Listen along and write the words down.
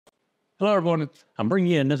Hello, everyone. I'm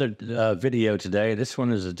bringing you another video today. This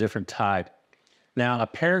one is a different type. Now,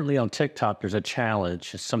 apparently on TikTok, there's a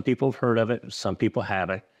challenge. Some people have heard of it, some people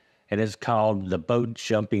haven't. And it's called the boat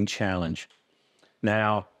jumping challenge.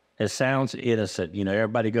 Now, it sounds innocent. You know,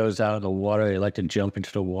 everybody goes out in the water. They like to jump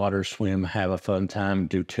into the water, swim, have a fun time,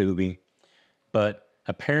 do tubing. But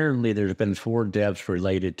apparently there's been 4 deaths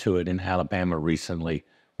related to it in Alabama recently,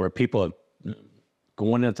 where people are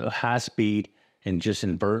going at high speed and just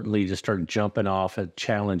inadvertently just start jumping off and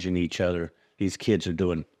challenging each other. These kids are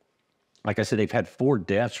doing, like I said, they've had 4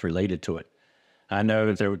 deaths related to it. I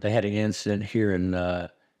know they had an incident here in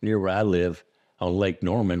near where I live on Lake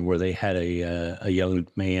Norman where they had a young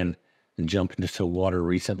man jump into the water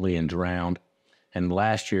recently and drowned. And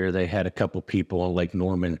last year they had a couple people on Lake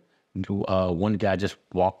Norman. One guy just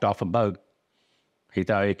walked off a boat. He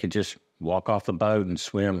thought he could just walk off the boat and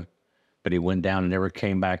swim, but he went down and never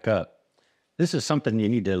came back up. This is something you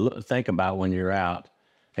need to think about when you're out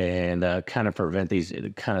and kind of prevent these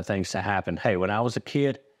kind of things to happen. Hey, when I was a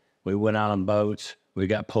kid, we went out on boats. We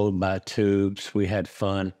got pulled by tubes. We had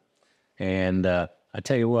fun. And I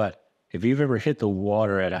tell you what, if you've ever hit the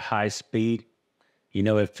water at a high speed, you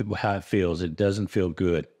know how it feels. It doesn't feel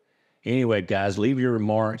good. Anyway, guys, leave your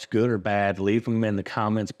remarks, good or bad. Leave them in the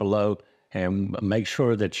comments below and make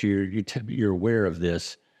sure that you're aware of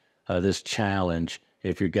this challenge.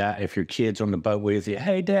 If your kid's on the boat with you,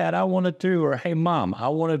 hey, Dad, I want to do, or hey, Mom, I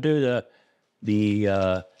want to do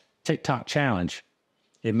the TikTok challenge.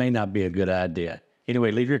 It may not be a good idea. Anyway,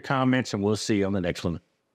 leave your comments and we'll see you on the next one.